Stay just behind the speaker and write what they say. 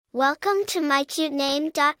Welcome to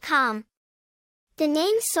mycutename.com. The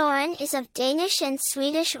name Soren is of Danish and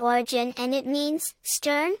Swedish origin and it means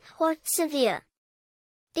stern or severe.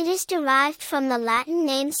 It is derived from the Latin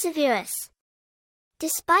name Severus.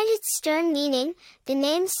 Despite its stern meaning, the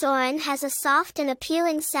name Soren has a soft and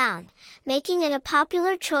appealing sound, making it a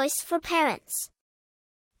popular choice for parents.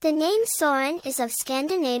 The name Soren is of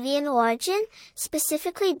Scandinavian origin,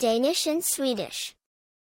 specifically Danish and Swedish.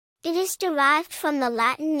 It is derived from the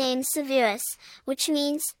Latin name Severus, which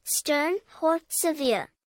means stern or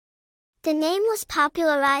severe. The name was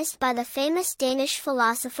popularized by the famous Danish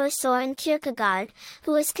philosopher Soren Kierkegaard,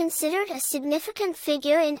 who is considered a significant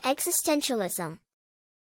figure in existentialism.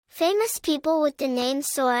 Famous people with the name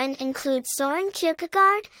Soren include Soren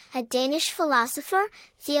Kierkegaard, a Danish philosopher,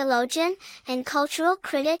 theologian, and cultural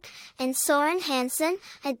critic, and Soren Hansen,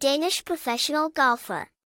 a Danish professional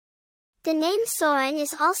golfer. The name Soren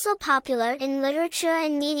is also popular in literature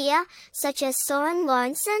and media, such as Soren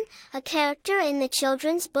Lorentzen, a character in the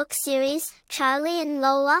children's book series Charlie and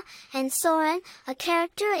Lola, and Soren, a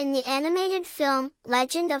character in the animated film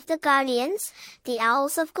Legend of the Guardians, The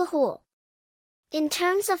Owls of Ga'Hoole. In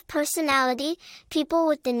terms of personality, people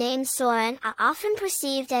with the name Soren are often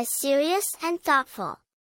perceived as serious and thoughtful.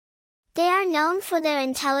 They are known for their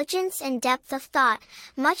intelligence and depth of thought,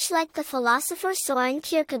 much like the philosopher Soren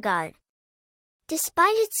Kierkegaard.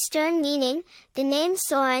 Despite its stern meaning, the name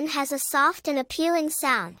Soren has a soft and appealing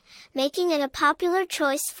sound, making it a popular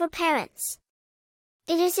choice for parents.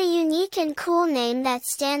 It is a unique and cool name that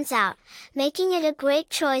stands out, making it a great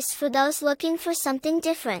choice for those looking for something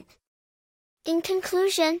different. In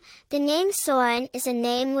conclusion, the name Soren is a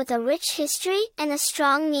name with a rich history and a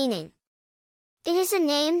strong meaning. It is a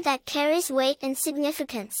name that carries weight and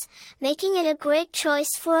significance, making it a great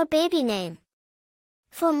choice for a baby name.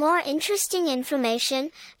 For more interesting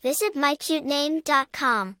information, visit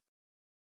mycutename.com.